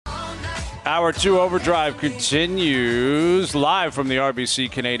Hour 2 Overdrive continues live from the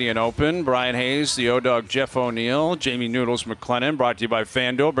RBC Canadian Open. Bryan Hayes, the O-Dog, Jeff O'Neill, Jamie Noodles McLennan, brought to you by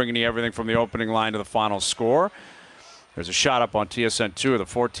FanDuel, bringing you everything from the opening line to the final score. There's a shot up on TSN2 of the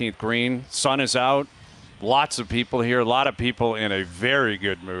 14th green. Sun is out. Lots of people here. A lot of people in a very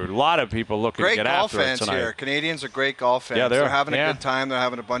good mood. A lot of people looking to get after it tonight. Great golf fans here. Canadians are great golf fans. Yeah, they're having a good time. They're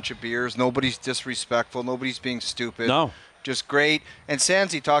having a bunch of beers. Nobody's disrespectful. Nobody's being stupid. No. Just great. And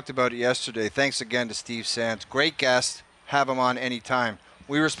Sandsy talked about it yesterday. Thanks again to Steve Sands. Great guest. Have him on anytime.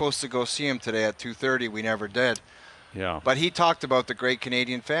 We were supposed to go see him today at 2:30. We never did. Yeah. But he talked about the great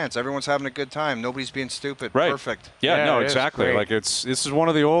Canadian fans. Everyone's having a good time. Nobody's being stupid. Right. Perfect. Yeah, no, exactly. Like this is one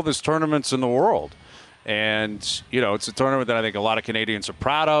of the oldest tournaments in the world. And, it's a tournament that I think a lot of Canadians are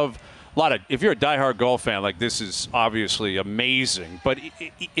proud of. If you're a diehard golf fan, like this is obviously amazing. But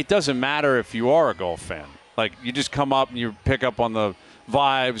it doesn't matter if you are a golf fan. Like, you just come up and you pick up on the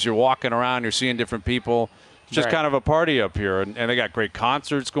vibes. You're walking around. You're seeing different people. It's just kind of a party up here. And they got great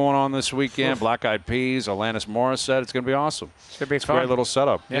concerts going on this weekend. Black Eyed Peas, Alanis Morissette. It's going to be awesome. It's going to be fun. A great little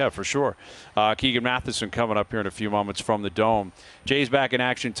setup. Yeah, for sure. Keegan Matheson coming up here in a few moments from the Dome. Jay's back in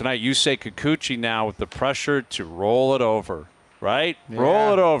action tonight. You say Kikuchi now with the pressure to roll it over, right? Yeah.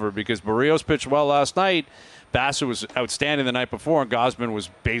 Roll it over because Barrios pitched well last night. Bassett was outstanding the night before, and Gosman was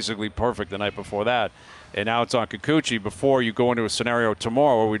basically perfect the night before that. And now it's on Kikuchi before you go into a scenario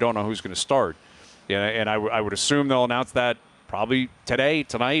tomorrow where we don't know who's going to start. Yeah, and I would assume they'll announce that probably today,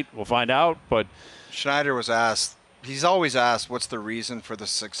 tonight. We'll find out. But Schneider was asked. He's always asked what's the reason for the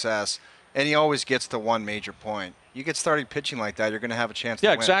success, and he always gets to one major point. You get started pitching like that, you're going to have a chance to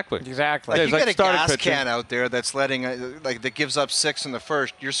win. Exactly. Like, you get a gas can out there that's letting that gives up 6 in the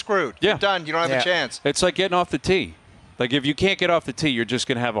first. You're screwed. Yeah. You're done. You don't have a chance. It's like getting off the tee. Like, if you can't get off the tee, you're just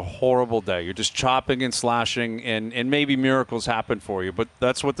going to have a horrible day. You're just chopping and slashing, and maybe miracles happen for you. But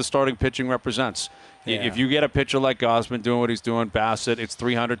that's what the starting pitching represents. Yeah. If you get a pitcher like Gosman doing what he's doing, Bassett, it's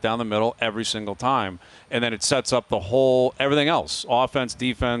 300 down the middle every single time. And then it sets up everything else, offense,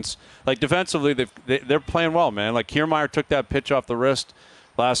 defense. Like, defensively, they're playing well, man. Like, Kiermaier took that pitch off the wrist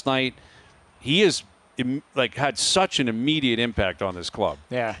last night. He is had such an immediate impact on this club.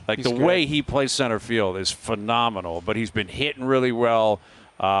 Yeah, like the way he plays center field is phenomenal. But he's been hitting really well.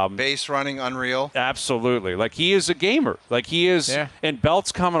 Base running, unreal. Absolutely. Like, he is a gamer. Like, he is. Yeah. And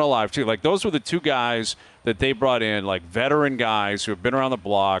Belt's coming alive too. Like, those were the two guys that they brought in, like veteran guys who have been around the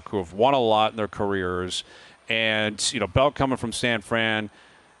block, who have won a lot in their careers. And Belt coming from San Fran,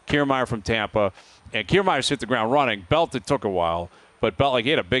 Kiermaier from Tampa, and Kiermaier's hit the ground running. Belt, it took a while. But Belt, he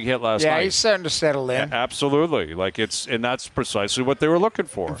had a big hit last night. Yeah, he's starting to settle in. Yeah, absolutely. And that's precisely what they were looking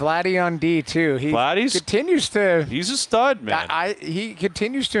for. Vladdy on D, too. Continues to... He's a stud, man. He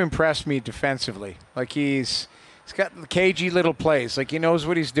continues to impress me defensively. Like, he's got cagey little plays. Like, he knows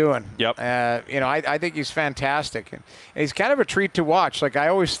what he's doing. Yep. I think he's fantastic. And he's kind of a treat to watch. Like, I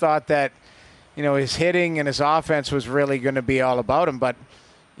always thought that, his hitting and his offense was really going to be all about him. But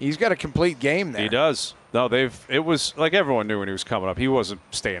he's got a complete game there. He does. No, it was like everyone knew when he was coming up. He wasn't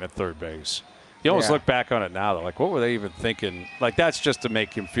staying at third base. You almost look back on it now. They're like, what were they even thinking? Like, that's just to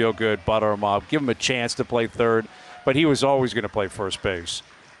make him feel good, butter him up, give him a chance to play third. But he was always going to play first base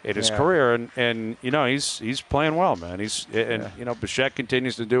in his career. And he's playing well, man. Bichette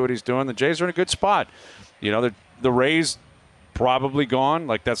continues to do what he's doing. The Jays are in a good spot. The Rays probably gone.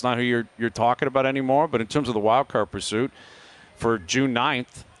 Like, that's not who you're talking about anymore. But in terms of the wild card pursuit for June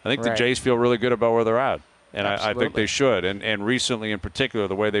 9th, I think the Jays feel really good about where they're at, and I think they should. And recently, in particular,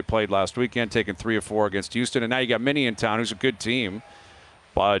 the way they played last weekend, taking 3 of 4 against Houston, and now you got Minnie in town, who's a good team,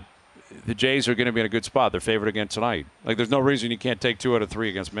 but the Jays are going to be in a good spot. They're favored again tonight. Like, there's no reason you can't take 2 out of 3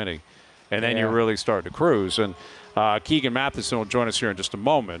 against Minnie, and then you're really starting to cruise. And Keegan Matheson will join us here in just a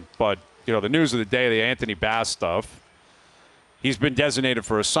moment. But the news of the day, the Anthony Bass stuff. He's been designated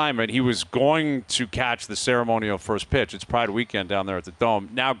for assignment. He was going to catch the ceremonial first pitch. It's Pride Weekend down there at the Dome.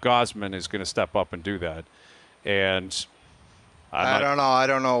 Now Gosman is going to step up and do that. And I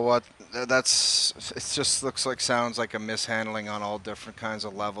don't know what that's. It just sounds like a mishandling on all different kinds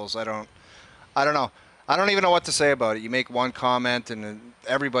of levels. I don't know. I don't even know what to say about it. You make one comment and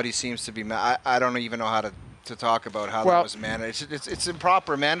everybody seems to be mad. I don't even know how to talk about how that was managed. It's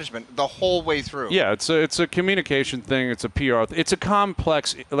improper management the whole way through. Yeah, it's a communication thing. It's a PR. It's a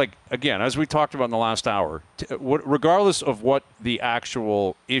complex. Like, again, as we talked about in the last hour, regardless of what the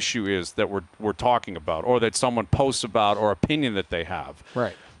actual issue is that we're talking about, or that someone posts about, or opinion that they have,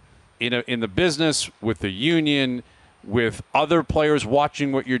 right? In the business, with the union, with other players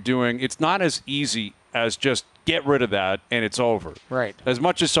watching what you're doing, it's not as easy as just get rid of that and it's over. Right. As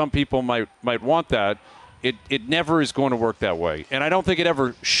much as some people might want that. it never is going to work that way. And I don't think it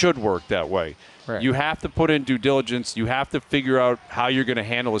ever should work that way. Right. You have to put in due diligence. You have to figure out how you're going to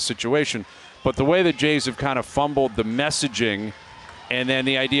handle a situation. But the way the Jays have kind of fumbled the messaging, and then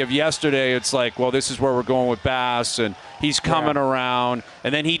the idea of yesterday, it's like, well, this is where we're going with Bass, and he's coming around,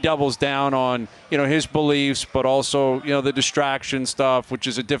 and then he doubles down on, his beliefs, but also, the distraction stuff, which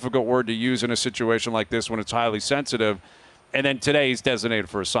is a difficult word to use in a situation like this when it's highly sensitive. And then today he's designated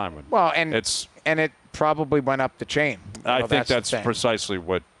for assignment. Well, and it probably went up the chain. I think that's precisely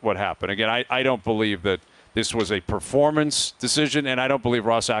what happened. Again, I don't believe that this was a performance decision, and I don't believe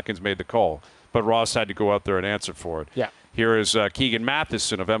Ross Atkins made the call. But Ross had to go out there and answer for it. Yeah. Here is Keegan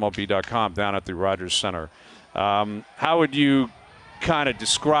Matheson of MLB.com down at the Rogers Center. How would you kind of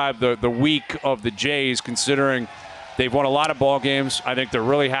describe the week of the Jays, considering they've won a lot of ball games? I think they're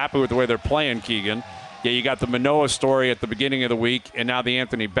really happy with the way they're playing, Keegan. Yeah, you got the Manoah story at the beginning of the week, and now the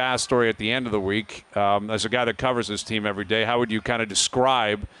Anthony Bass story at the end of the week. As a guy that covers this team every day, how would you kind of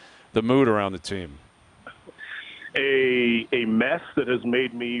describe the mood around the team? A mess that has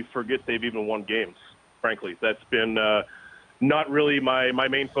made me forget they've even won games, frankly. That's been not really my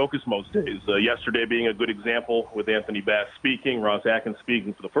main focus most days. Yesterday being a good example with Anthony Bass speaking, Ross Atkins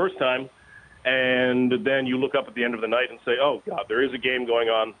speaking for the first time, and then you look up at the end of the night and say, oh, God, there is a game going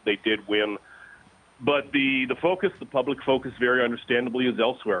on. They did win. But the focus, the public focus, very understandably, is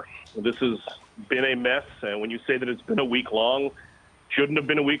elsewhere. This has been a mess, and when you say that it's been a week long, shouldn't have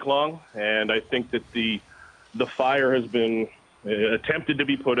been a week long, and I think that the fire has been attempted to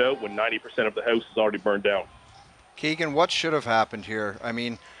be put out when 90% of the house is already burned down. Keegan, what should have happened here? I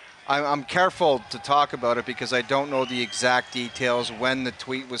mean, I'm careful to talk about it because I don't know the exact details, when the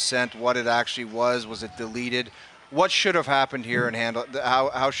tweet was sent, what it actually was it deleted? What should have happened here and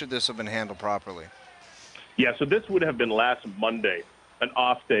how should this have been handled properly? Yeah, so this would have been last Monday, an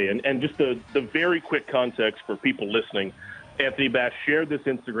off day. And just the very quick context for people listening, Anthony Bass shared this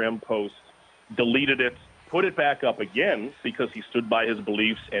Instagram post, deleted it, put it back up again because he stood by his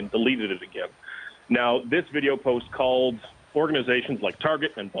beliefs, and deleted it again. Now, this video post called organizations like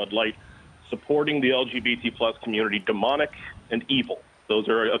Target and Bud Light supporting the LGBT plus community demonic and evil. Those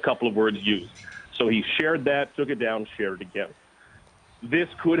are a couple of words used. So he shared that, took it down, shared it again. This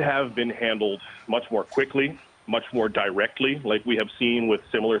could have been handled much more quickly, much more directly, like we have seen with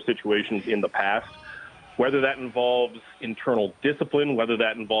similar situations in the past. Whether that involves internal discipline, whether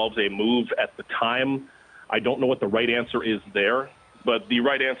that involves a move at the time, I don't know what the right answer is there. But the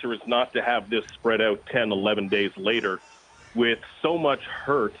right answer is not to have this spread out 10, 11 days later with so much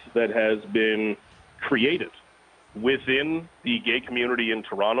hurt that has been created within the gay community in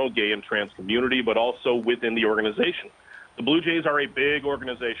Toronto, gay and trans community, but also within the organization. The Blue Jays are a big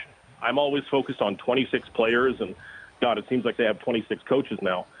organization. I'm always focused on 26 players, and God, it seems like they have 26 coaches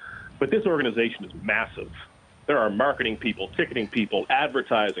now. But this organization is massive. There are marketing people, ticketing people,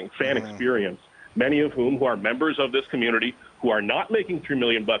 advertising, fan experience, many of whom who are members of this community who are not making $3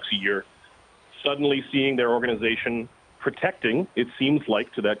 million a year, suddenly seeing their organization protecting, it seems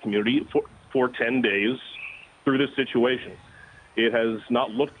like, to that community for 10 days through this situation. It has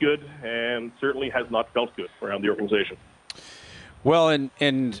not looked good and certainly has not felt good around the organization. Well,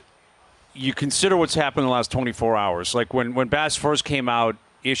 and you consider what's happened in the last 24 hours. Like when Bass first came out,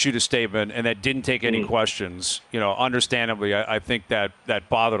 issued a statement, and that didn't take any questions, understandably, I think that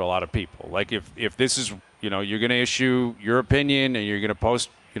bothered a lot of people. Like if this is, you're going to issue your opinion and you're going to post,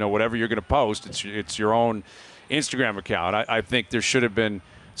 whatever you're going to post, it's your own Instagram account. I think there should have been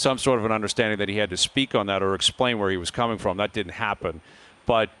some sort of an understanding that he had to speak on that or explain where he was coming from. That didn't happen.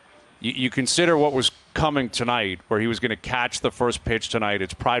 But you consider what was coming tonight, where he was going to catch the first pitch tonight.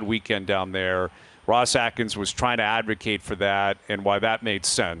 It's Pride Weekend down there. Ross Atkins was trying to advocate for that and why that made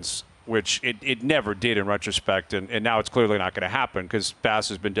sense, which it never did in retrospect. And now it's clearly not going to happen because Bass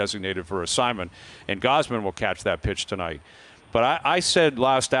has been designated for assignment, and Gausman will catch that pitch tonight. But I said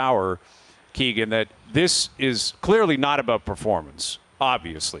last hour, Keegan, that this is clearly not about performance,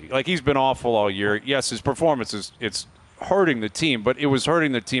 obviously. Like, he's been awful all year. Yes, his performance it's hurting the team, but it was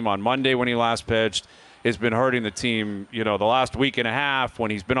hurting the team on Monday when he last pitched. It's been hurting the team, the last week and a half when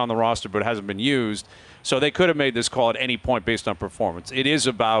he's been on the roster but hasn't been used. So they could have made this call at any point based on performance. It is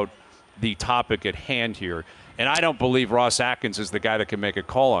about the topic at hand here. And I don't believe Ross Atkins is the guy that can make a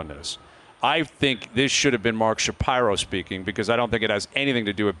call on this. I think this should have been Mark Shapiro speaking because I don't think it has anything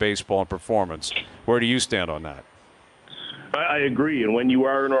to do with baseball and performance. Where do you stand on that? I agree. And when you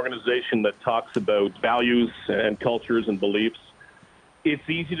are an organization that talks about values and cultures and beliefs, it's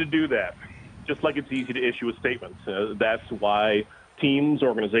easy to do that. Just like it's easy to issue a statement. That's why teams,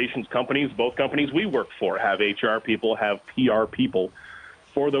 organizations, companies, both companies we work for have HR people, have PR people.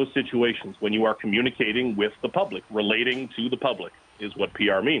 for those situations when you are communicating with the public. Relating to the public is what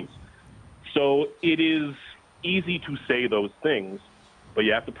PR means. So it is easy to say those things, but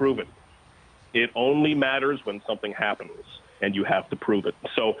you have to prove it. It only matters when something happens, and you have to prove it.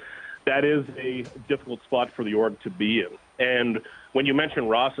 So that is a difficult spot for the org to be in. And when you mention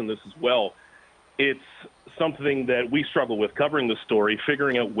Ross in this as well, it's something that we struggle with covering the story,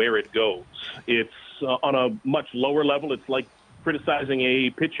 figuring out where it goes. It's on a much lower level. It's like criticizing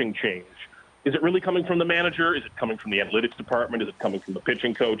a pitching change. Is it really coming from the manager? Is it coming from the analytics department? Is it coming from the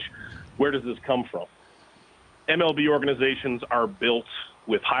pitching coach? Where does this come from? MLB organizations are built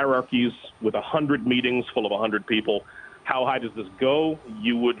with hierarchies, with 100 meetings full of 100 people. How high does this go?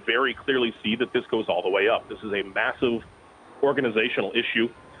 You would very clearly see that this goes all the way up. This is a massive organizational issue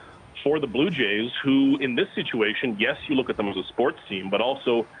for the Blue Jays, who in this situation, yes, you look at them as a sports team, but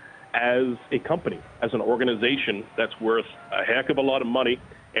also as a company, as an organization that's worth a heck of a lot of money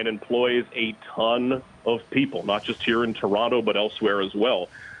and employs a ton of people, not just here in Toronto, but elsewhere as well.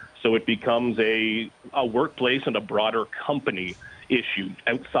 So it becomes a workplace and a broader company issue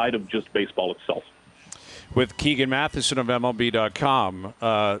outside of just baseball itself. With Keegan Matheson of MLB.com.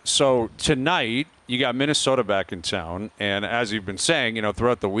 So tonight, you got Minnesota back in town, and as you've been saying,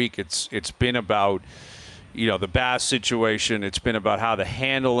 throughout the week, it's been about, the Bass situation. It's been about how they've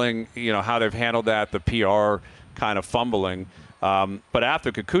handled that, the PR kind of fumbling. But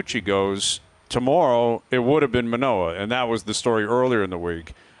after Kikuchi goes, tomorrow it would have been Manoah, and that was the story earlier in the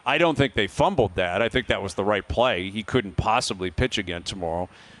week. I don't think they fumbled that. I think that was the right play. He couldn't possibly pitch again tomorrow.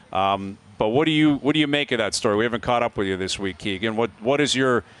 But what do you make of that story? We haven't caught up with you this week, Keegan. What is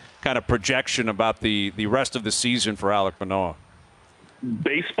your kind of projection about the rest of the season for Alek Manoah?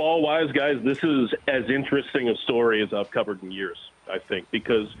 Baseball-wise, guys, this is as interesting a story as I've covered in years, I think,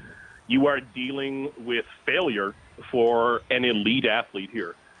 because you are dealing with failure for an elite athlete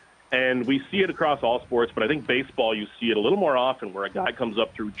here. And we see it across all sports, but I think baseball, you see it a little more often where a guy comes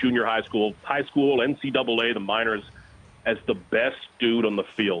up through junior high school, NCAA, the minors, as the best dude on the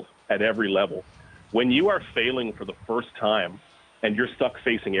field at every level. When you are failing for the first time and you're stuck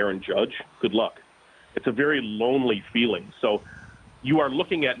facing Aaron Judge, good luck. It's a very lonely feeling. So you are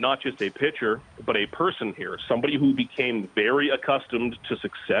looking at not just a pitcher, but a person here, somebody who became very accustomed to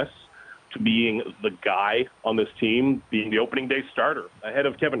success, to being the guy on this team, being the opening day starter ahead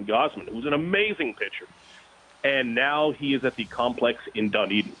of Kevin Gausman, who's an amazing pitcher. And now he is at the complex in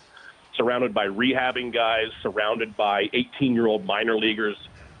Dunedin, surrounded by rehabbing guys, surrounded by 18-year-old minor leaguers.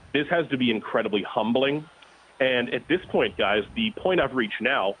 This has to be incredibly humbling. And at this point, guys, the point I've reached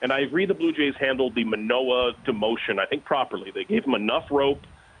now, and I agree the Blue Jays handled the Manoah demotion, I think, properly. They gave him enough rope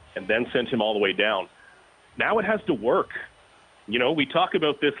and then sent him all the way down. Now it has to work. We talk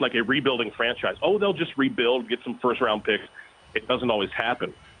about this like a rebuilding franchise. Oh, they'll just rebuild, get some first-round picks. It doesn't always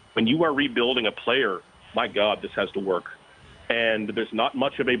happen. When you are rebuilding a player, my God, this has to work. And there's not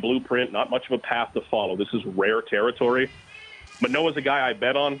much of a blueprint, not much of a path to follow. This is rare territory. Manoah's a guy I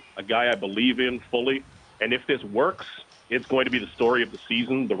bet on, a guy I believe in fully. And if this works, it's going to be the story of the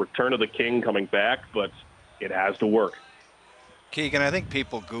season, the return of the king coming back, but it has to work. Keegan, I think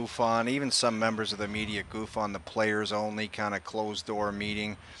people goof on, even some members of the media goof on the players-only kind of closed-door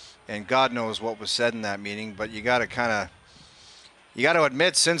meeting. And God knows what was said in that meeting, but you got to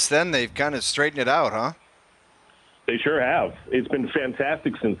admit, since then, they've kind of straightened it out, huh? They sure have. It's been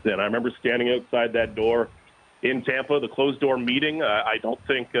fantastic since then. I remember standing outside that door in Tampa, the closed-door meeting. I don't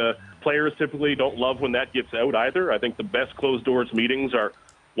think players typically don't love when that gets out either. I think the best closed-doors meetings are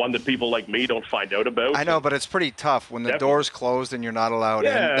one that people like me don't find out about. I know, but it's pretty tough when the door's closed and you're not allowed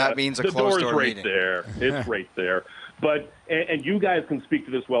in. That means a closed-door meeting. The door's right there. It's right there. But and you guys can speak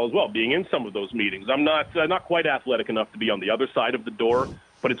to this well as well, being in some of those meetings. I'm not quite athletic enough to be on the other side of the door,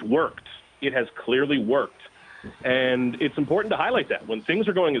 but it's worked. It has clearly worked. And it's important to highlight that. When things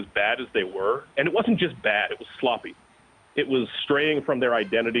are going as bad as they were, and it wasn't just bad, it was sloppy. It was straying from their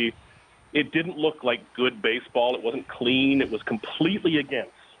identity. It didn't look like good baseball. It wasn't clean. It was completely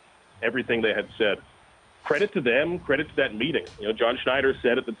against everything they had said. Credit to them, credit to that meeting. John Schneider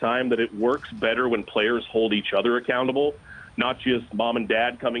said at the time that it works better when players hold each other accountable, not just mom and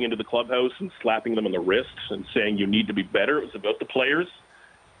dad coming into the clubhouse and slapping them on the wrists and saying you need to be better. It was about the players.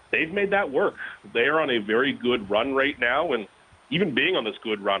 They've made that work. They are on a very good run right now, and even being on this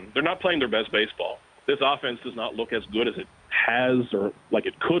good run, they're not playing their best baseball. This offense does not look as good as it has or like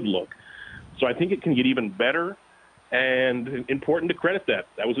it could look. So I think it can get even better. And important to credit that.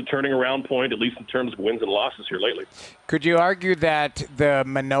 That was a turning around point, at least in terms of wins and losses here lately. Could you argue that the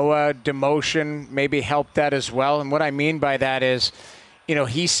Manoah demotion maybe helped that as well? And what I mean by that is,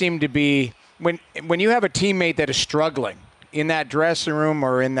 he seemed to be, when you have a teammate that is struggling, in that dressing room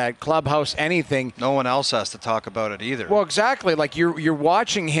or in that clubhouse, anything. No one else has to talk about it either. Well, exactly. Like you're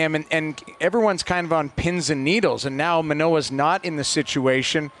watching him, and everyone's kind of on pins and needles. And now Manoah's not in the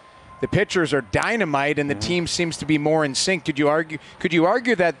situation. The pitchers are dynamite, and the team seems to be more in sync. Could you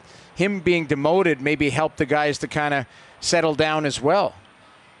argue that him being demoted maybe helped the guys to kind of settle down as well?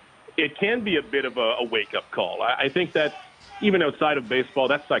 It can be a bit of a wake-up call. I think that even outside of baseball,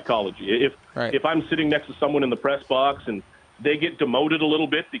 that's psychology. If I'm sitting next to someone in the press box and they get demoted a little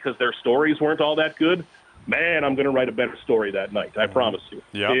bit because their stories weren't all that good, man, I'm going to write a better story that night. I promise you.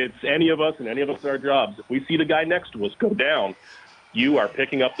 Yep. It's any of us and any of us in our jobs. If we see the guy next to us go down, you are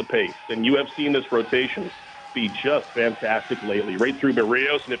picking up the pace. And you have seen this rotation be just fantastic lately, right through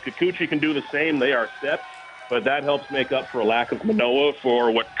Barrios. And if Kikuchi can do the same, they are set. But that helps make up for a lack of Manoah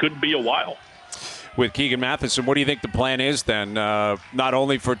for what could be a while. With Keegan Matheson, what do you think the plan is then? Not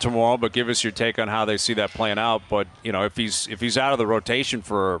only for tomorrow, but give us your take on how they see that playing out. But if he's out of the rotation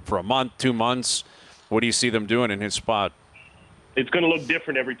for a month, 2 months, what do you see them doing in his spot? It's going to look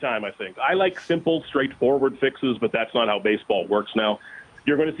different every time, I think. I like simple, straightforward fixes, but that's not how baseball works now.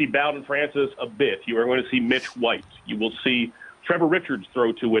 You're going to see Bowden Francis a bit. You are going to see Mitch White. You will see Trevor Richards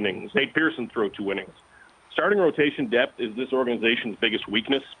throw 2 innings. Nate Pearson throw 2 innings. Starting rotation depth is this organization's biggest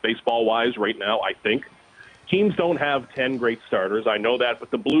weakness, baseball-wise, right now, I think. Teams don't have 10 great starters. I know that,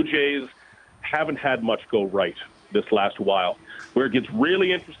 but the Blue Jays haven't had much go right this last while. Where it gets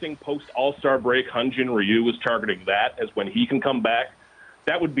really interesting post-All-Star break, Hyun-Jin Ryu is targeting that as when he can come back.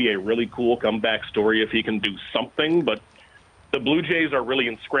 That would be a really cool comeback story if he can do something, but the Blue Jays are really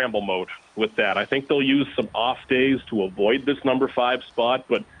in scramble mode with that. I think they'll use some off days to avoid this number 5 spot,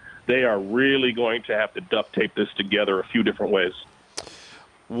 but they are really going to have to duct tape this together a few different ways.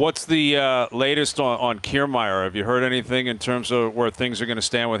 What's the latest on Kiermaier? Have you heard anything in terms of where things are going to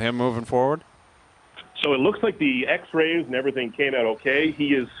stand with him moving forward? So it looks like the x-rays and everything came out okay.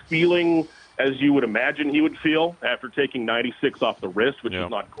 He is feeling as you would imagine he would feel after taking 96 off the wrist, which is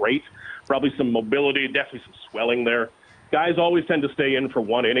not great. Probably some mobility, definitely some swelling there. Guys always tend to stay in for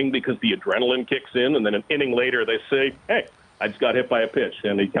 1 inning because the adrenaline kicks in, and then an inning later they say, hey, I just got hit by a pitch,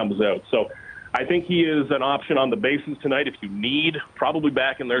 and he comes out. So I think he is an option on the bases tonight if you need, probably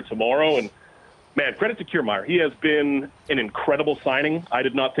back in there tomorrow. And, man, credit to Kiermaier. He has been an incredible signing. I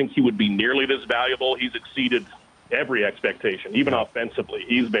did not think he would be nearly this valuable. He's exceeded every expectation, even offensively.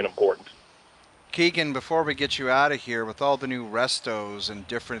 He's been important. Keegan, before we get you out of here, with all the new restos and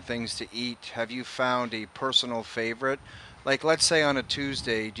different things to eat, have you found a personal favorite? Like, let's say on a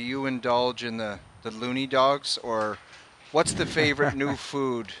Tuesday, do you indulge in the loony dogs, or what's the favorite new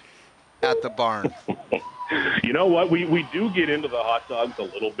food at the barn? You know what? We do get into the hot dogs a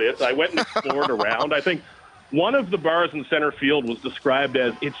little bit. I went and explored around. I think one of the bars in center field was described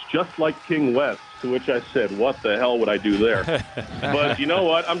as, it's just like King West, to which I said, what the hell would I do there? But you know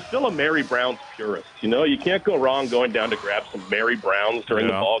what? I'm still a Mary Brown's purist. You can't go wrong going down to grab some Mary Browns during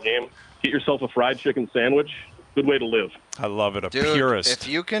the ball game. Get yourself a fried chicken sandwich. Good way to live. I love it. Dude, Purist. If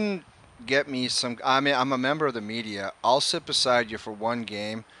you can get me some, I'm a member of the media. I'll sit beside you for one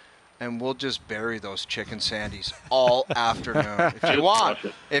game, and we'll just bury those chicken sandies all afternoon.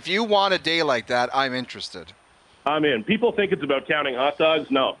 If you want a day like that, I'm interested. I'm in. People think it's about counting hot dogs.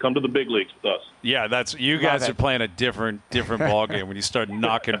 No, come to the big leagues with us. Yeah, you guys are playing a different ball game when you start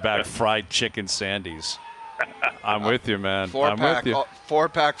knocking back fried chicken sandies. I'm with you, man. With you.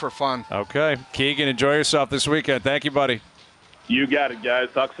 4-pack for fun. Okay. Keegan, enjoy yourself this weekend. Thank you, buddy. You got it, guys.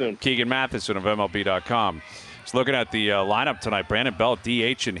 Talk soon. Keegan Matheson of MLB.com. Just looking at the lineup tonight. Brandon Belt,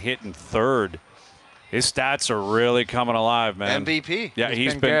 DH and hitting third. His stats are really coming alive, man. MVP. Yeah,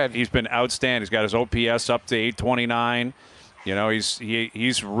 he's been outstanding. He's got his OPS up to 829.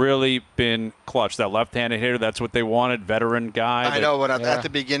 He's really been clutch. That left-handed hitter, that's what they wanted. Veteran guy. I know, but at the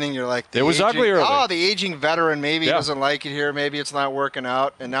beginning you're like, it was ugly early. Oh, the aging veteran. Maybe he doesn't like it here. Maybe it's not working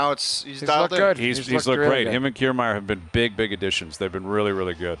out. And now he's dialed in. Good. He's looked great. Really good. Him and Kiermaier have been big additions. They've been really,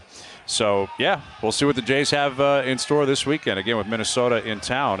 really good. So, yeah, we'll see what the Jays have in store this weekend, again, with Minnesota in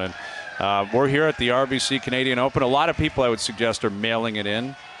town. And we're here at the RBC Canadian Open. A lot of people, I would suggest, are mailing it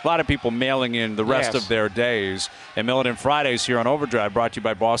in. A lot of people mailing in the rest of their days. And Millen Fridays here on OverDrive, brought to you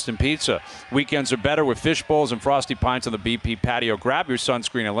by Boston Pizza. Weekends are better with fish bowls and frosty pints on the BP patio. Grab your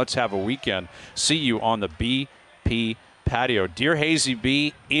sunscreen and let's have a weekend. See you on the BP patio. Dear Hazy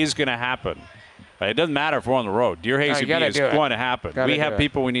B is going to happen. It doesn't matter if we're on the road. Dear Hazy B is going to happen. We have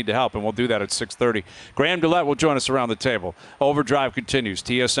people we need to help, and we'll do that at 6:30. Graham DeLaet will join us around the table. OverDrive continues.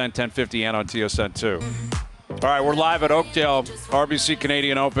 TSN 1050 and on TSN 2. All right, we're live at Oakdale, RBC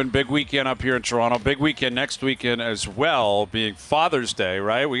Canadian Open. Big weekend up here in Toronto. Big weekend next weekend as well, being Father's Day,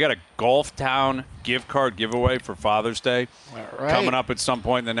 right? We got a Golf Town gift card giveaway for Father's Day coming up at some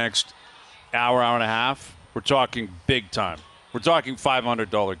point in the next hour and a half. We're talking big time. We're talking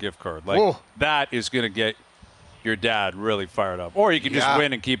 $500 gift card. Like, that is going to get your dad really fired up. Or you can just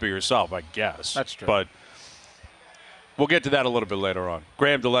win and keep it yourself, I guess. That's true. But we'll get to that a little bit later on.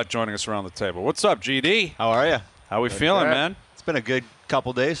 Graham DeLaet joining us around the table. What's up, GD? How are you? How we feeling, man? It's been a good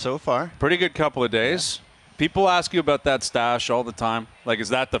couple days so far. Pretty good couple of days. Yeah. People ask you about that stash all the time. Like, is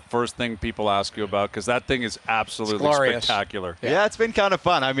that the first thing people ask you about? Because that thing is absolutely spectacular. Yeah, it's been kind of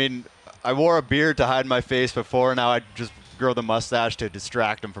fun. I mean, I wore a beard to hide my face before. Now I just grow the mustache to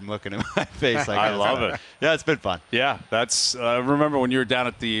distract him from looking at my face. I love it. Yeah, it's been fun. Yeah, that's. Remember when you were down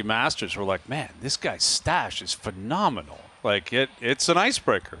at the Masters, we're like, man, this guy's stash is phenomenal. Like, it's an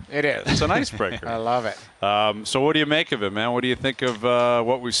icebreaker. It is. It's an icebreaker. I love it. So what do you make of it, man? What do you think of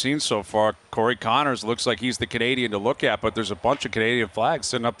what we've seen so far? Corey Connors looks like he's the Canadian to look at, but there's a bunch of Canadian flags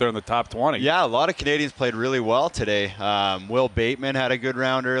sitting up there in the top 20. Yeah, a lot of Canadians played really well today. Will Bateman had a good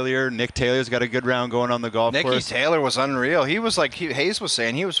round earlier. Nick Taylor's got a good round going on the golf course. Nicky Taylor was unreal. He was like Hayes was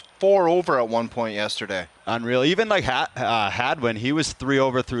saying, he was 4 over at one point yesterday. Unreal. Even like Hadwin, he was 3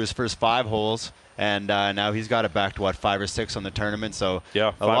 over through his first 5 holes. And now he's got it back to, 5 or 6 on the tournament. So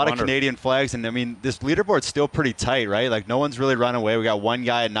yeah, a lot of Canadian flags. And, I mean, this leaderboard's still pretty tight, right? Like, no one's really run away. We got one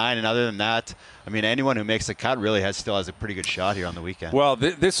guy at 9. And other than that, I mean, anyone who makes the cut really still has a pretty good shot here on the weekend. Well,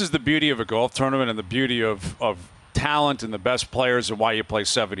 this is the beauty of a golf tournament and the beauty of talent and the best players and why you play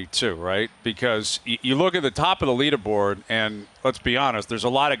 72, right? Because you look at the top of the leaderboard, and let's be honest, there's a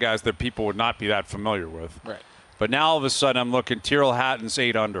lot of guys that people would not be that familiar with. Right. But now all of a sudden I'm looking, Tyrrell Hatton's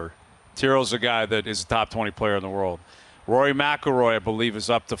 8 under. Tyrrell's a guy that is a top 20 player in the world. Rory McIlroy, I believe, is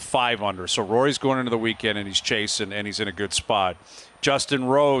up to 5 under. So Rory's going into the weekend, and he's chasing, and he's in a good spot. Justin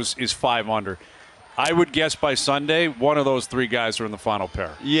Rose is 5 under. I would guess by Sunday, one of those 3 guys are in the final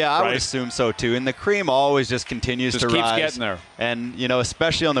pair. Yeah, I would assume so, too. And the cream always just continues to rise. Just keeps getting there. And,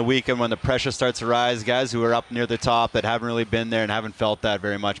 especially on the weekend when the pressure starts to rise, guys who are up near the top that haven't really been there and haven't felt that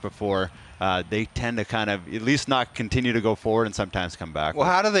very much before, they tend to kind of at least not continue to go forward and sometimes come back. Well,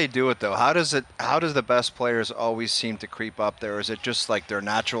 how do they do it, though? How does the best players always seem to creep up there? Is it just like their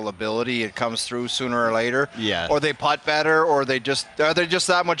natural ability? It comes through sooner or later? Yeah. Or they putt better, or are they just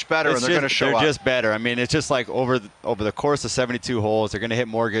that much better and they're going to show up? They're just better. I mean, it's just like over the course of 72 holes, they're going to hit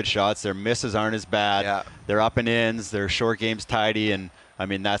more good shots. Their misses aren't as bad. Yeah. Their up and ins, their short game's tidy, and I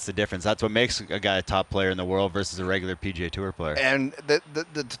mean, that's the difference. That's what makes a guy a top player in the world versus a regular PGA Tour player. And the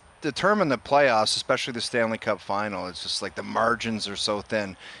determine the playoffs, especially the Stanley Cup final, it's just like the margins are so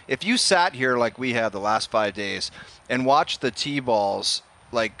thin. If you sat here like we have the last 5 days and watched the tee balls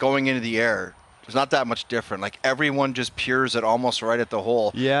like going into the air, it's not that much different. Like, everyone just peers it almost right at the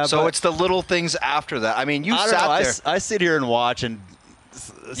hole. Yeah. So it's the little things after that. I mean, there. I sit here and watch, and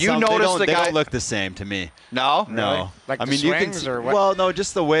you notice they don't look the same to me. No. Really? Like, I mean, you can. Or what? Well, no,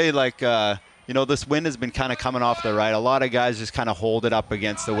 just the way this wind has been kind of coming off the right. A lot of guys just kind of hold it up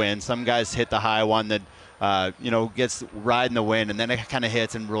against the wind. Some guys hit the high one that, gets riding the wind, and then it kind of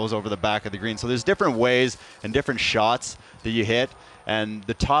hits and rolls over the back of the green. So there's different ways and different shots that you hit. And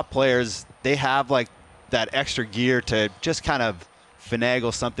the top players, they have like that extra gear to just kind of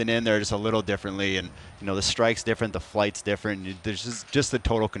finagle something in there just a little differently. And, the strike's different, the flight's different. There's just the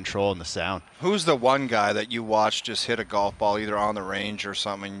total control and the sound. Who's the one guy that you watched just hit a golf ball either on the range or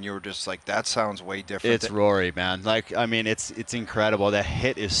something, and you were just like, that sounds way different? It's Rory, man. Like, I mean, it's incredible. That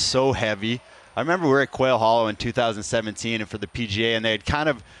hit is so heavy. I remember we were at Quail Hollow in 2017 and for the PGA, and they had kind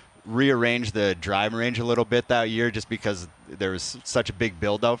of rearranged the driving range a little bit that year just because there was such a big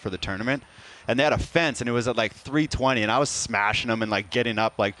build-out for the tournament. And they had a fence, and it was at like 320, and I was smashing them and like getting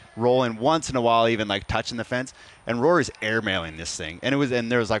up, like rolling once in a while, even like touching the fence. And Rory's airmailing this thing, and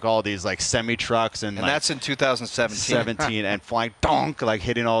there was like all these like semi trucks and like, that's in 2017, and flying donk, like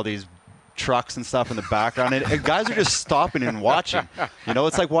hitting all these trucks and stuff in the background, and guys are just stopping and watching.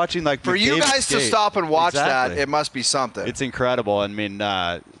 It's like watching like for you guys to stop and watch that, it must be something. It's incredible. I mean,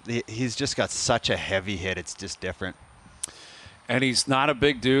 he's just got such a heavy hit. It's just different. And he's not a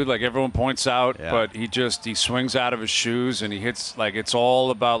big dude, like everyone points out, but he swings out of his shoes and he hits, like, it's all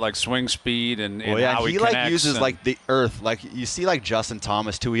about like swing speed and how he connects. Like uses like the earth, like you see like Justin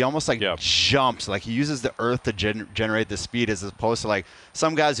Thomas too. He almost like jumps, like he uses the earth to generate the speed, as opposed to like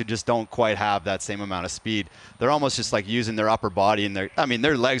some guys who just don't quite have that same amount of speed. They're almost just like using their upper body and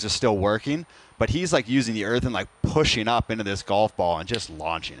their legs are still working. But he's like using the earth and like pushing up into this golf ball and just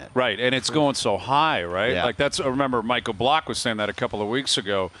launching it. Right, and it's going so high, right? Yeah. Like I remember Michael Block was saying that a couple of weeks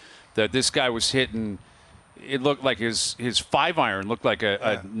ago, that this guy was hitting it looked like his 5-iron looked like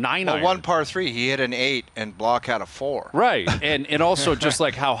a 9-iron. One par 3, he hit an 8 and Block had a 4. Right, and also just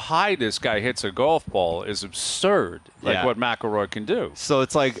like how high this guy hits a golf ball is absurd. Like what McIlroy can do. So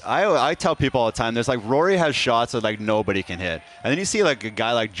it's like I tell people all the time. There's like Rory has shots that like nobody can hit, and then you see like a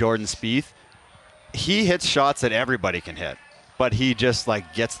guy like Jordan Spieth. He hits shots that everybody can hit, but he just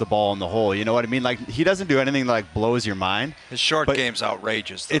like gets the ball in the hole. You know what I mean? Like he doesn't do anything that like blows your mind. His short game's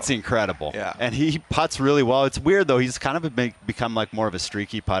outrageous, though. It's incredible. Yeah. And he putts really well. It's weird though. He's kind of become like more of a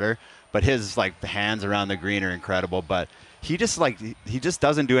streaky putter, but his like hands around the green are incredible. But he just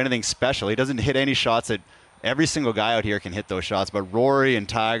doesn't do anything special. He doesn't hit any shots that every single guy out here can hit those shots. But Rory and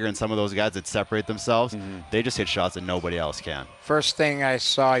Tiger and some of those guys that separate themselves, they just hit shots that nobody else can. First thing I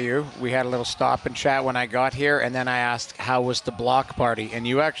saw you, we had a little stop and chat when I got here, and then I asked, how was the block party? And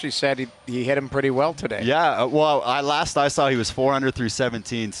you actually said he hit him pretty well today. Yeah, well, last I saw he was 4 under through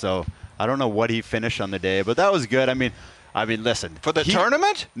 17, so I don't know what he finished on the day, but that was good. I mean, listen. For the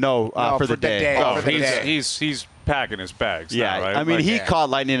tournament? No, for the day. Oh, he's packing his bags. Yeah, now, right? I mean, he caught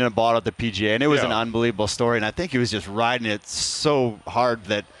lightning in a bottle at the PGA, and it was an unbelievable story. And I think he was just riding it so hard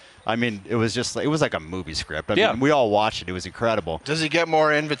that, I mean, it was like a movie script. I mean, we all watched it. It was incredible. Does he get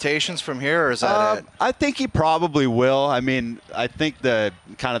more invitations from here, or is that it? I think he probably will. I mean, I think the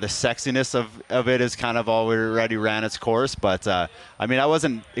kind of the sexiness of it is kind of already ran its course. But, I mean, I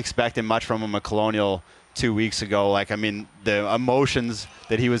wasn't expecting much from him at Colonial 2 weeks ago. Like, I mean, the emotions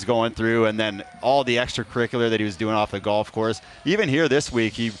that he was going through, and then all the extracurricular that he was doing off the golf course. Even here this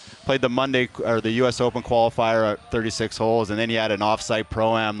week, he played the U.S. Open qualifier at 36 holes, and then he had an off-site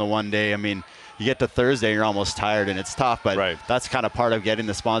pro-am the one day. I mean, you get to Thursday, you're almost tired, and it's tough, but that's kind of part of getting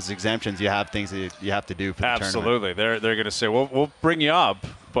the sponsors exemptions. You have things that you have to do for the tournament. Absolutely. They're going to say, well, we'll bring you up,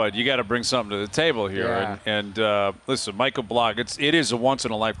 but you got to bring something to the table here. Yeah. And listen, Michael Block, it is a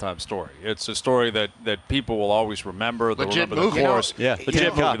once-in-a-lifetime story. It's a story that people will always remember. They'll Legit remember movie. the course.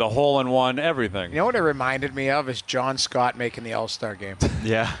 Legit movie, the hole-in-one, everything. You know what it reminded me of is John Scott making the All-Star game.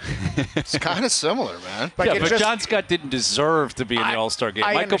 Yeah. It's kind of similar, man. But John Scott didn't deserve to be in the All-Star game.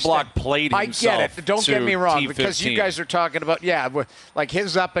 Michael Block played himself. I get it. Don't get me wrong, because T15. you guys are talking about, like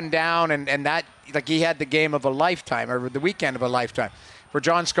his up and down and that, like he had the game of a lifetime or the weekend of a lifetime. Where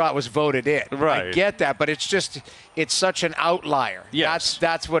John Scott was voted in. Right. I get that, but it's such an outlier. Yes.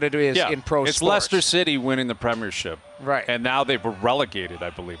 That's what it is in pro sports. It's Leicester City winning the Premiership. Right. And now they've relegated, I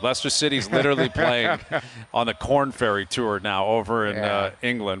believe. Leicester City's literally playing on the Corn Ferry Tour now over in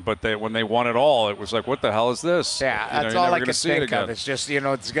England. But when they won it all, it was like, what the hell is this? Yeah, that's all I can think of. It's just,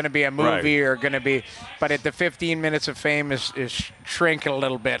 it's going to be a movie or going to be – but the 15 minutes of fame is shrinking a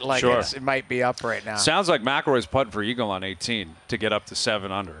little bit. Like it might be up right now. Sounds like McIlroy's putting for eagle on 18 to get up to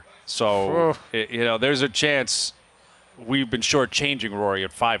 7 under. So, there's a chance – we've been shortchanging Rory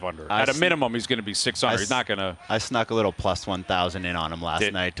at 5 under. At a minimum, he's going to be 6 under. He's not going to. I snuck a little plus 1,000 in on him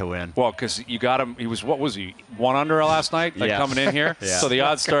last night to win. Well, because you got him. He was, what was he, 1 under last night? Like coming in here? So the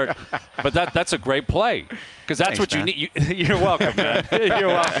odds start. But that's a great play. Because that's what you need. You're welcome, man. You're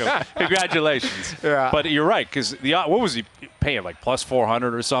welcome. Congratulations. Yeah. But you're right. Because what was he paying? Like plus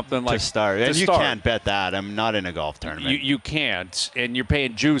 400 or something? To start. And you can't bet that. I'm not in a golf tournament. You can't. And you're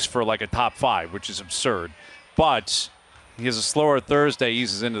paying juice for like a top 5, which is absurd. But he has a slower Thursday,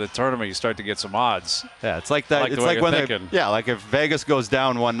 eases into the tournament, you start to get some odds. Yeah, it's like that. It's like when like if Vegas goes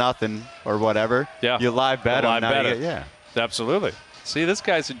down 1-0 or whatever, you live bet on that. Yeah, absolutely. See, this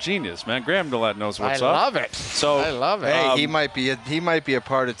guy's a genius, man. Graham DeLaet knows what's up. I love it. So I love it. Hey, he might be a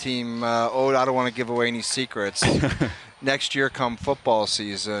part of team. I don't want to give away any secrets. Next year, come football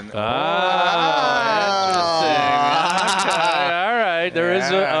season. Interesting. All right. There is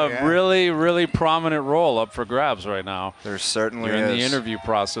a really, really prominent role up for grabs right now. There certainly You're is. in the interview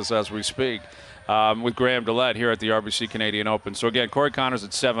process as we speak with Graham DeLaet here at the RBC Canadian Open. So, again, Corey Connors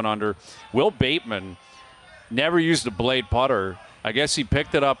at 7 under. Will Bateman never used a blade putter. I guess he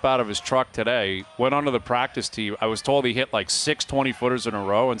picked it up out of his truck today, went onto the practice tee. I was told he hit like 6 20-footers in a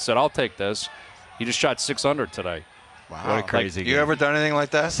row and said, I'll take this. He just shot 6 under today. Wow. What a crazy game. You ever done anything like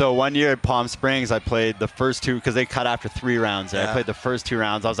that? So one year at Palm Springs, I played the first 2 because they cut after 3 rounds. I played the first 2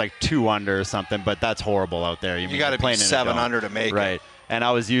 rounds. I was like 2 under or something, but that's horrible out there. You got to be 7 under to make it. Right. And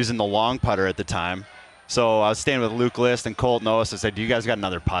I was using the long putter at the time. So I was staying with Luke List and Colt Noas. I said, do you guys got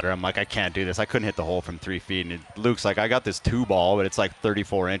another putter? I'm like, I can't do this. I couldn't hit the hole from 3 feet. And Luke's like, I got this 2 ball, but it's like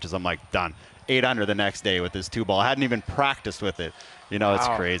 34 inches. I'm like, done. 8 under the next day with this 2 ball. I hadn't even practiced with it. It's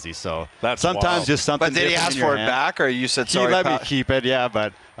crazy. So that's sometimes wild. just something. But did he ask for it back, or you said sorry? He let me keep it,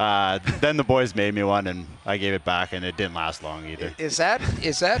 but then the boys made me one, and I gave it back, and it didn't last long either. Is that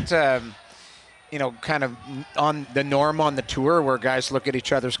kind of on the norm on the tour where guys look at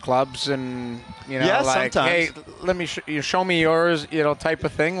each other's clubs and, like, sometimes. hey, let me show me yours, type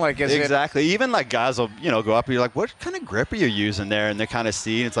of thing? Like, is exactly. Even like guys will, go up and you're like, what kind of grip are you using there? And they kind of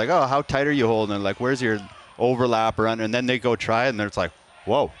see, and it's like, oh, how tight are you holding? And like, where's your overlap or under? And then they go try it, and then it's like,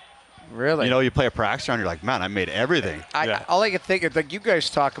 whoa. Really? You play a practice round, you're like, man, I made everything. All I can think of, like, you guys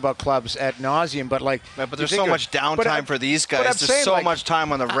talk about clubs ad nauseum, but like, but there's so much downtime for these guys. There's saying, so much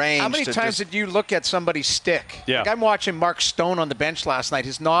time on the range. How many times did you look at somebody's stick? Yeah. Like, I'm watching Mark Stone on the bench last night.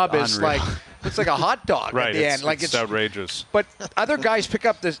 His knob is like, it's like a hot dog right, at the end. Like it's outrageous. But other guys pick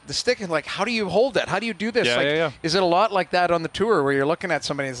up the stick and like, how do you hold that? How do you do this? Yeah, Is it a lot like that on the tour where you're looking at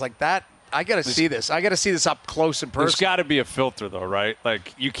somebody and it's like that? I got to see this. I got to see this up close and personal. There's got to be a filter, though, right?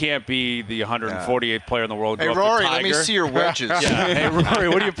 Like, you can't be the 148th player in the world. Hey, go Rory, up to let me see your wedges. Hey, Rory,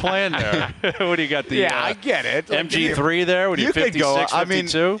 what are you playing there? What do you got? I get it. MG3 there? What are you, 56, go. 52? I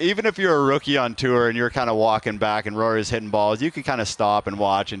mean, even if you're a rookie on tour and you're kind of walking back and Rory's hitting balls, you could kind of stop and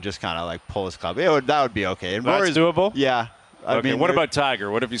watch and just kind of like pull his club. That would be okay. And That's Rory's doable? Yeah. I Okay, mean, what about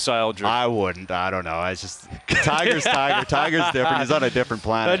Tiger? What if you saw Eldridge? I wouldn't. I don't know. It's just Tiger's Tiger. Tiger's different. He's on a different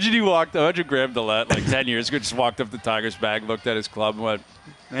planet. Imagine Graham DeLaet, like 10 years ago, just walked up to Tiger's bag, looked at his club, and went,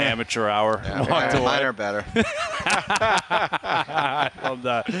 amateur hour. Yeah, walked away. mine are better. I love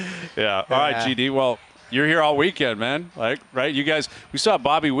that. Yeah. All right, GD. Well, you're here all weekend, man. Like, right? You guys, we saw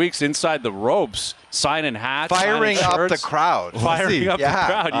Bobby Weeks inside the ropes, signing hats, firing signing up shirts. the crowd. Firing up the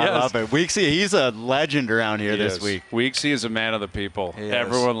crowd, yes. I love it. Weeksy, he's a legend around here this week. Weeksy is a man of the people. He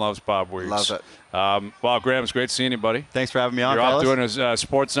Everyone loves Bob Weeks. Love it. Well, Graham, it's great seeing you, buddy. Thanks for having me on, You're off fellas. doing a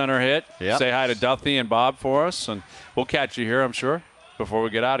Sports Center hit. Yep. Say hi to Duffy and Bob for us, and we'll catch you here, I'm sure, before we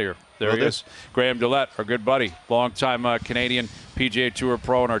get out of here. There he is. Graham DeLaet, our good buddy, longtime Canadian PGA Tour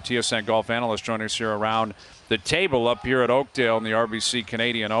pro and our TSN golf analyst, joining us here around the table up here at Oakdale in the RBC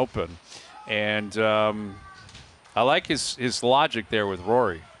Canadian Open. And I like his logic there with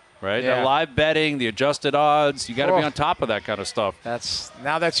Rory, right? Yeah. The live betting, the adjusted odds, you got to be on top of that kind of stuff.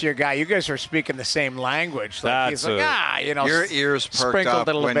 That's your guy. You guys are speaking the same language. Like, That's he's like, your ears perked sprinkled up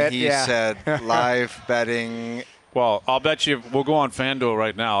a little when bit, he said live betting. Well, I'll bet you we'll go on FanDuel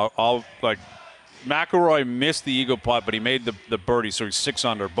right now. McIlroy missed the eagle putt, but he made the birdie, so he's 6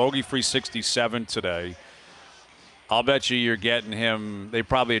 under. Bogey-free 67 today. I'll bet you're getting him. They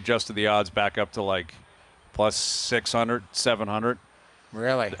probably adjusted the odds back up to like plus 600, 700.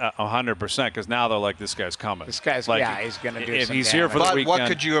 Really? 100%, because now they're like, this guy's coming. This guy's, like, he's going to do if some he's damage. here for the But weekend. what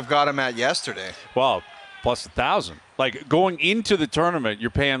could you have got him at yesterday? Well, plus 1,000. Like, going into the tournament, you're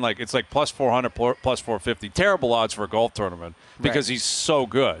paying plus 400, plus 450. Terrible odds for a golf tournament because he's so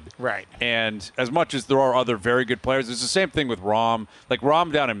good. Right. And as much as there are other very good players, it's the same thing with Rahm. Like,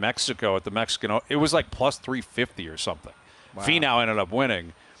 Rahm down in Mexico at the Mexican, it was like plus 350 or something. Wow. Finau ended up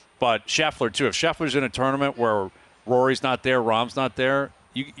winning. But Scheffler, too. If Scheffler's in a tournament where Rory's not there, Rahm's not there,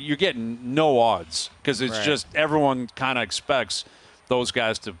 you're getting no odds because it's just everyone kind of expects those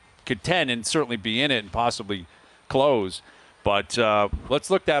guys to contend and certainly be in it and possibly close. But let's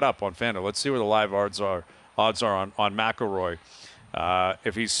look that up on FanDuel. Let's see where the live odds are on McIlroy.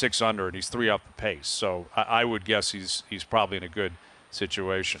 If he's 6 under and he's 3 off the pace. So I would guess he's probably in a good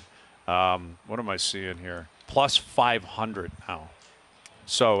situation. What am I seeing here? Plus 500 now.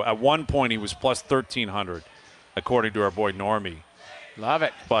 So at one point he was plus 1,300, according to our boy Normie. Love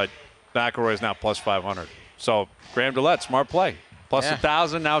it. But McIlroy is now plus 500. So Graham DeLaet, smart play. Plus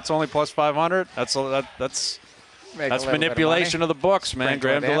 1,000, now it's only plus 500. That's manipulation of the books, man.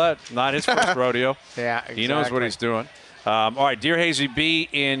 Sprinkle Graham DeLaet, not his first rodeo. Yeah, exactly. He knows what he's doing. All right, Dear Hazy B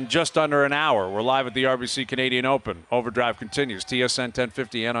in just under an hour. We're live at the RBC Canadian Open. OverDrive continues. TSN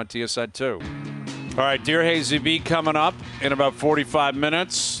 1050 and on TSN 2. All right, Dear Hazy B coming up in about 45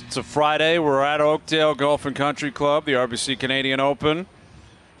 minutes. It's a Friday. We're at Oakdale Golf and Country Club, the RBC Canadian Open.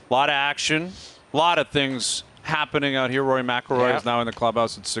 A lot of action, a lot of things happening out here. Rory McIlroy is now in the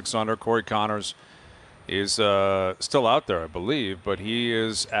clubhouse at 6 under. Corey Connors is still out there, I believe, but he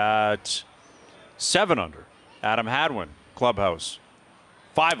is at 7 under. Adam Hadwin, clubhouse,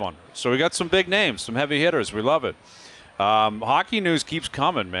 5 under. So we got some big names, some heavy hitters. We love it. Hockey news keeps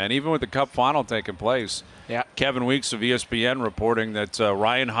coming, man, even with the Cup final taking place. Yeah. Kevin Weeks of ESPN reporting that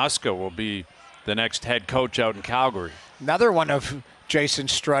Ryan Huska will be the next head coach out in Calgary. Another one of Jason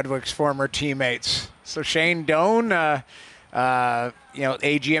Strudwick's former teammates. So Shane Doan,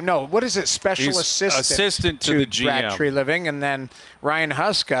 AGM. No, what is it? Special assistant to the GM. Brad Treliving. And then Ryan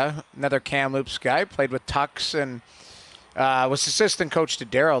Huska, another Kamloops guy, played with Tux and was assistant coach to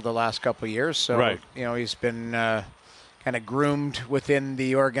Darryl the last couple of years. So, he's been kind of groomed within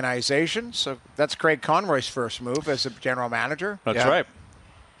the organization. So that's Craig Conroy's first move as a general manager. That's right.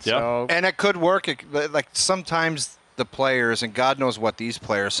 So, And it could work. Like sometimes the players, and God knows what these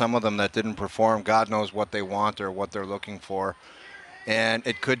players, some of them that didn't perform, God knows what they want or what they're looking for. And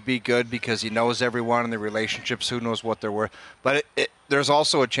it could be good because he knows everyone in the relationships, who knows what they're worth. But there's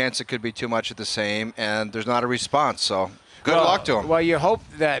also a chance it could be too much of the same, and there's not a response. So good luck to him. Well, you hope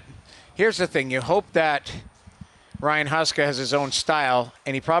that – here's the thing. You hope that Ryan Huska has his own style,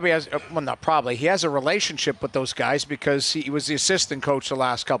 and he probably has – well, not probably. He has a relationship with those guys because he was the assistant coach the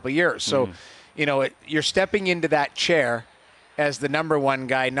last couple of years. So, you're stepping into that chair as the number one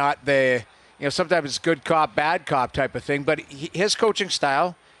guy, not the – sometimes it's good cop, bad cop type of thing. But his coaching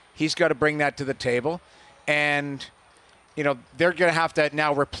style, he's got to bring that to the table. And, they're going to have to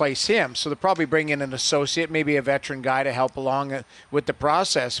now replace him. So they'll probably bring in an associate, maybe a veteran guy to help along with the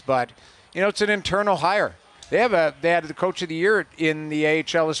process. But, it's an internal hire. They had the coach of the year in the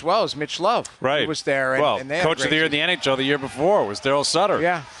AHL as well as Mitch Love. Right. Who was there. And they coach of the year in the NHL the year before was Daryl Sutter.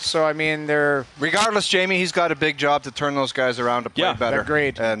 Yeah. So, I mean, they're... Regardless, Jamie, he's got a big job to turn those guys around to play better.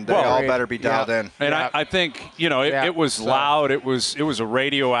 Agreed. And they all better be dialed in. And I think, it was loud. It was a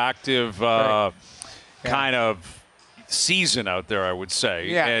radioactive kind of season out there, I would say.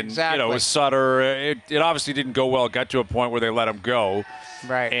 Yeah, and, exactly. With Sutter, it obviously didn't go well. It got to a point where they let him go.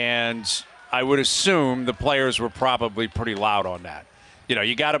 Right. And I would assume the players were probably pretty loud on that.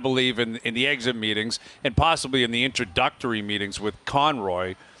 You got to believe in the exit meetings and possibly in the introductory meetings with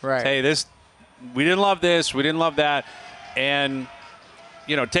Conroy. Right. Hey, we didn't love this, we didn't love that. And,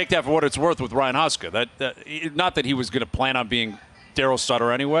 take that for what it's worth with Ryan Huska. Not that he was going to plan on being Daryl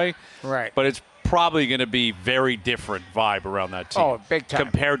Sutter anyway. Right. But it's probably going to be very different vibe around that team. Oh, big time.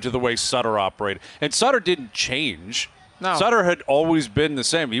 Compared to the way Sutter operated. And Sutter didn't change. No. Sutter had always been the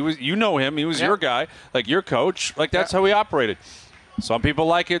same. He was, him. He was your guy, like your coach. Like that's how he operated. Some people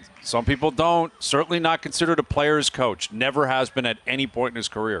like it. Some people don't. Certainly not considered a player's coach. Never has been at any point in his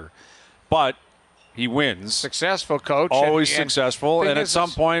career. But he wins. Successful coach. Always successful. And at some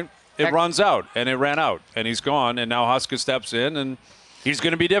point, it runs out. And it ran out. And he's gone. And now Huska steps in. And he's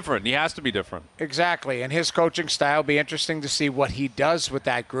going to be different. He has to be different. Exactly. And his coaching style will be interesting to see what he does with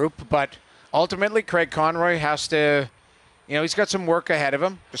that group. But ultimately, Craig Conroy has to... he's got some work ahead of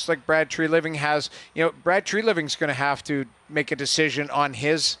him, just like Brad Treliving has. Brad Treliving's going to have to make a decision on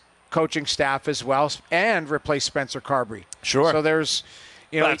his coaching staff as well and replace Spencer Carberry. Sure. So there's,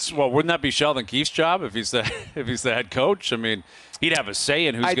 wouldn't that be Sheldon Keefe's job if he's the head coach? I mean, he'd have a say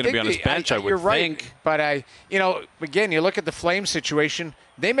in who's going to be on his bench, I would think. But again, you look at the Flames situation,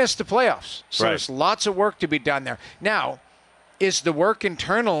 they missed the playoffs. So there's lots of work to be done there. Now, is the work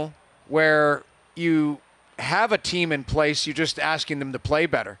internal where you have a team in place, you're just asking them to play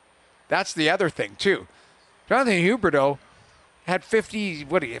better? That's the other thing too. Jonathan Huberdeau had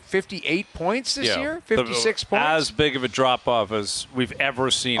 58 points this year? 56 points? As big of a drop-off as we've ever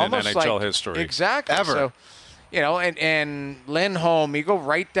seen almost in NHL history. Exactly. Ever. So, and Lindholm, you go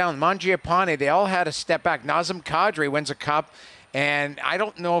right down. Mangiapane, they all had a step back. Nazem Kadri wins a cup, and I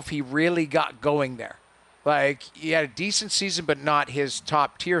don't know if he really got going there. Like, he had a decent season, but not his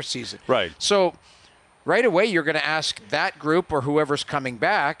top-tier season. Right. So right away, you're going to ask that group or whoever's coming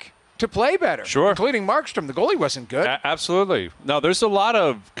back to play better. Sure. Including Markstrom. The goalie wasn't good. Absolutely. No, there's a lot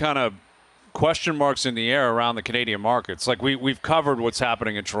of kind of question marks in the air around the Canadian markets. Like we've covered what's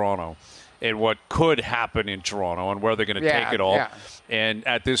happening in Toronto and what could happen in Toronto and where they're going to take it all. Yeah. And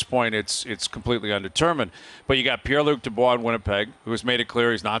at this point, it's completely undetermined. But you got Pierre-Luc Dubois in Winnipeg, who has made it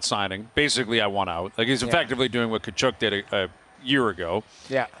clear he's not signing. Basically, I want out. Like he's effectively doing what Tkachuk did a year ago.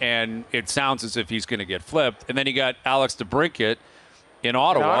 Yeah. And it sounds as if he's going to get flipped. And then you got Alex DeBrincat in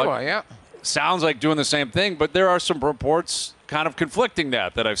Ottawa. Sounds like doing the same thing, but there are some reports kind of conflicting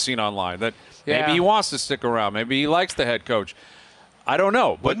that I've seen online that maybe he wants to stick around. Maybe he likes the head coach. I don't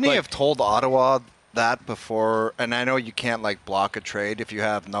know. But Wouldn't he have told Ottawa that before? And I know you can't block a trade if you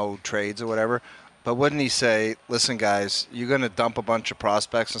have no trades or whatever. But wouldn't he say, listen, guys, you're going to dump a bunch of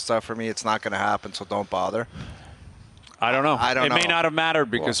prospects and stuff for me. It's not going to happen, so don't bother. I don't know. It may not have mattered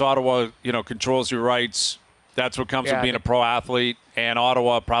because Ottawa, controls your rights. That's what comes with being a pro athlete. And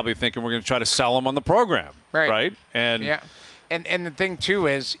Ottawa probably thinking we're going to try to sell him on the program. Right? And And the thing, too,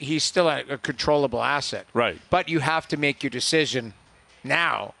 is he's still a controllable asset. Right. But you have to make your decision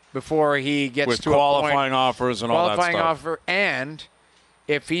now before he gets with to qualifying offers and all that stuff. Qualifying offer, and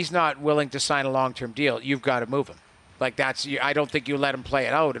if he's not willing to sign a long-term deal, you've got to move him. I don't think you let him play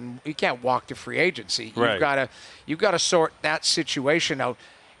it out, and you can't walk to free agency. Right. You've got to sort that situation out.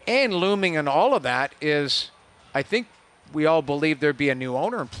 And looming in all of that is, I think we all believe there'd be a new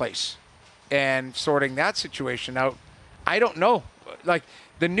owner in place, and sorting that situation out. I don't know.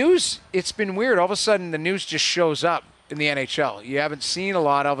 The news, it's been weird. All of a sudden, the news just shows up, in the NHL. You haven't seen a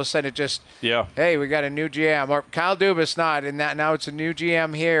lot. All of a sudden, it just, Yeah. hey, we got a new GM. Or Kyle Dubas not, and that now it's a new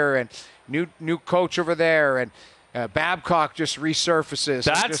GM here and new coach over there, and Babcock just resurfaces.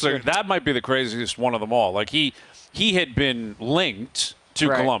 That might be the craziest one of them all. Like he had been linked to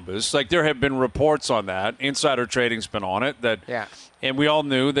Columbus. Like there have been reports on that. Insider trading's been on it. And we all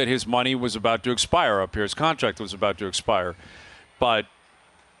knew that his money was about to expire up here. His contract was about to expire. But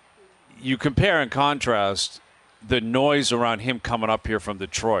you compare and contrast the noise around him coming up here from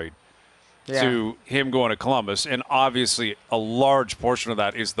Detroit to him going to Columbus, and obviously a large portion of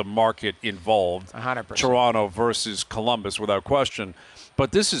that is the market involved. 100%. Toronto versus Columbus, without question.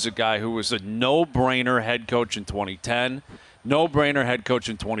 But this is a guy who was a no-brainer head coach in 2010, no-brainer head coach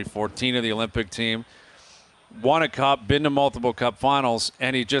in 2014 of the Olympic team, won a cup, been to multiple cup finals,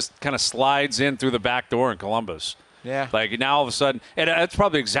 and he just kind of slides in through the back door in Columbus. Yeah. Like now all of a sudden, and that's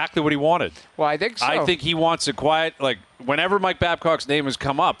probably exactly what he wanted. Well, I think so. I think he wants a quiet, like whenever Mike Babcock's name has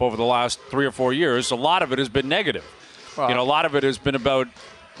come up over the last 3 or 4 years, a lot of it has been negative. Well, a lot of it has been about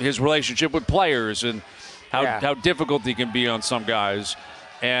his relationship with players and how difficult he can be on some guys.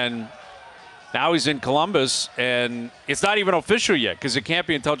 And now he's in Columbus, and it's not even official yet because it can't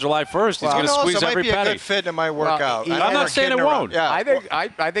be until July 1st. He's going to squeeze every penny. It might be a good fit. It might work out. I'm not saying it won't. Yeah.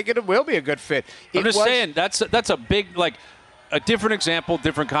 I think it will be a good fit. I'm just saying that's a big, like, a different example,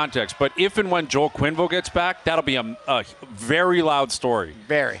 different context. But if and when Joel Quenneville gets back, that'll be a very loud story.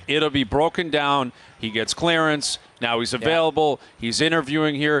 Very. It'll be broken down. He gets clearance. Now he's available. He's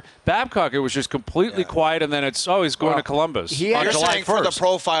interviewing here. Babcock, it was just completely quiet, and then it's, he's going to Columbus on July 1st. For the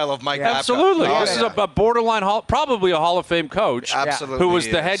profile of Mike Babcock. Absolutely. This is a borderline, probably a Hall of Fame coach. Absolutely. Who was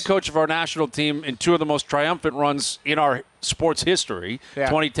the head coach of our national team in 2 of the most triumphant runs in our sports history,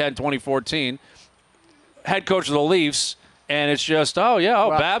 2010, 2014. Head coach of the Leafs. And it's just,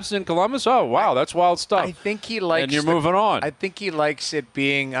 Babs in Columbus? Oh, wow, that's wild stuff. I think he likes And you're moving on. I think he likes it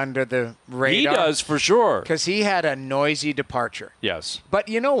being under the radar. He does, for sure. Because he had a noisy departure. Yes. But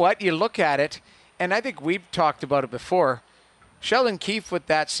you know what? You look at it, and I think we've talked about it before. Sheldon Keefe with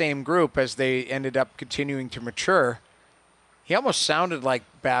that same group, as they ended up continuing to mature, he almost sounded like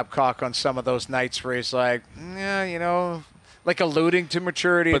Babcock on some of those nights where he's like, like alluding to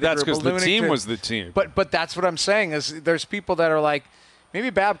maturity. But that's because the team was the team. But that's what I'm saying is there's people that are like, maybe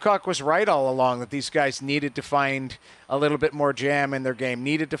Babcock was right all along that these guys needed to find a little bit more jam in their game,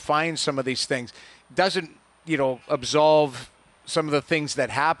 needed to find some of these things. Doesn't, absolve some of the things that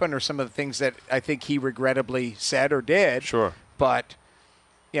happened or some of the things that I think he regrettably said or did. Sure. But,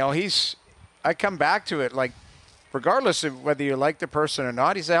 I come back to it, like, regardless of whether you like the person or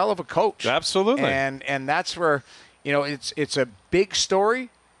not, he's a hell of a coach. Absolutely. And that's where, it's a big story,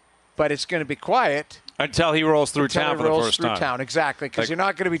 but it's going to be quiet. Until he rolls through town for the first time. Exactly, because you're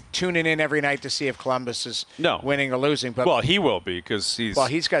not going to be tuning in every night to see if Columbus is winning or losing. But he will be because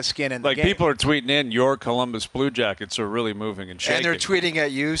he's got skin in the game. Like people are tweeting in, your Columbus Blue Jackets are really moving and shaking. And they're tweeting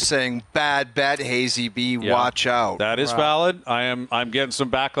at you saying, "Bad bet, Hazy B, watch out." That is valid. I'm getting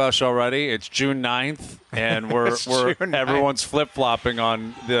some backlash already. It's June 9th, and everyone's flip-flopping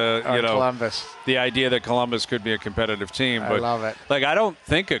on Columbus. The idea that Columbus could be a competitive team. I love it. Like, I don't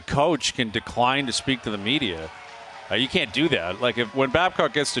think a coach can decline to speak to the media. You can't do that. Like, when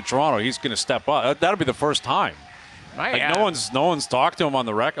Babcock gets to Toronto, he's going to step up. That'll be the first time. No one's talked to him on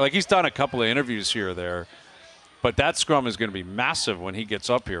the record. Like, he's done a couple of interviews here or there. But that scrum is going to be massive when he gets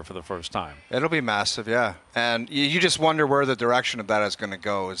up here for the first time. It'll be massive, yeah. And you just wonder where the direction of that is going to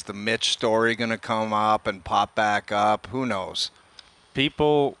go. Is the Mitch story going to come up and pop back up? Who knows?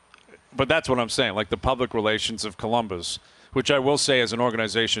 But that's what I'm saying. Like, the public relations of Columbus, which I will say as an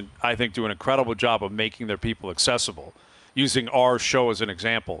organization, I think do an incredible job of making their people accessible, using our show as an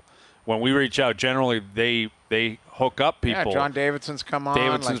example. When we reach out, generally they hook up people. Yeah, John Davidson's come on.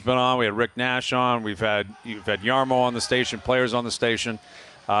 Davidson's been on. We had Rick Nash on. You've had Yarmo on the station, players on the station.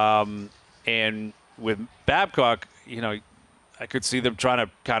 And with Babcock, I could see them trying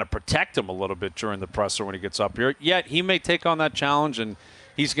to kind of protect him a little bit during the presser when he gets up here. Yet he may take on that challenge, and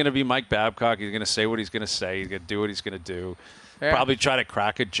he's going to be Mike Babcock. He's going to say what he's going to say. He's going to do what he's going to do. Yeah. Probably try to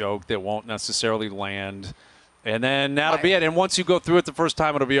crack a joke that won't necessarily land. And then that'll be it. And once you go through it the first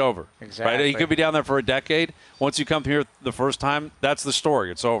time, it'll be over. Exactly. Right? He could be down there for a decade. Once you come here the first time, that's the story.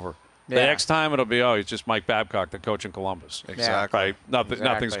 It's over. Yeah. The next time, it'll be, he's just Mike Babcock, the coach in Columbus. Exactly. Right?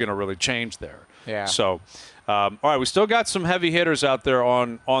 Nothing's going to really change there. Yeah. So, all right, we still got some heavy hitters out there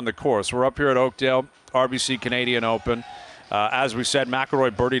on the course. We're up here at Oakdale, RBC Canadian Open. As we said,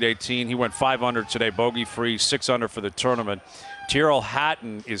 McIlroy birdied 18. He went 5 under today, bogey-free, 6 under for the tournament. Tyrrell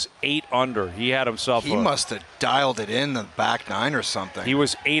Hatton is 8 under. He had himself He must have dialed it in the back 9 or something. He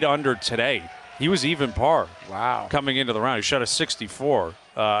was 8 under today. He was even par. Wow. Coming into the round. He shot a 64.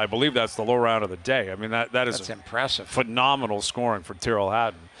 I believe that's the low round of the day. I mean, that's impressive. Phenomenal scoring for Tyrrell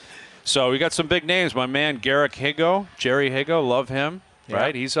Hatton. So we got some big names. My man, Garrick Higo, Jerry Higo, love him. Yeah.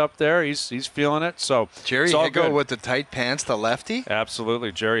 Right? He's up there. He's feeling it. So Jerry Higo with the tight pants, the lefty?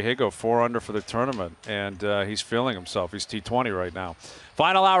 Absolutely. Jerry Higo, 4 under for the tournament, and he's feeling himself. He's T20 right now.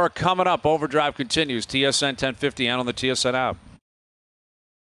 Final hour coming up. Overdrive continues. TSN 1050 and on the TSN app.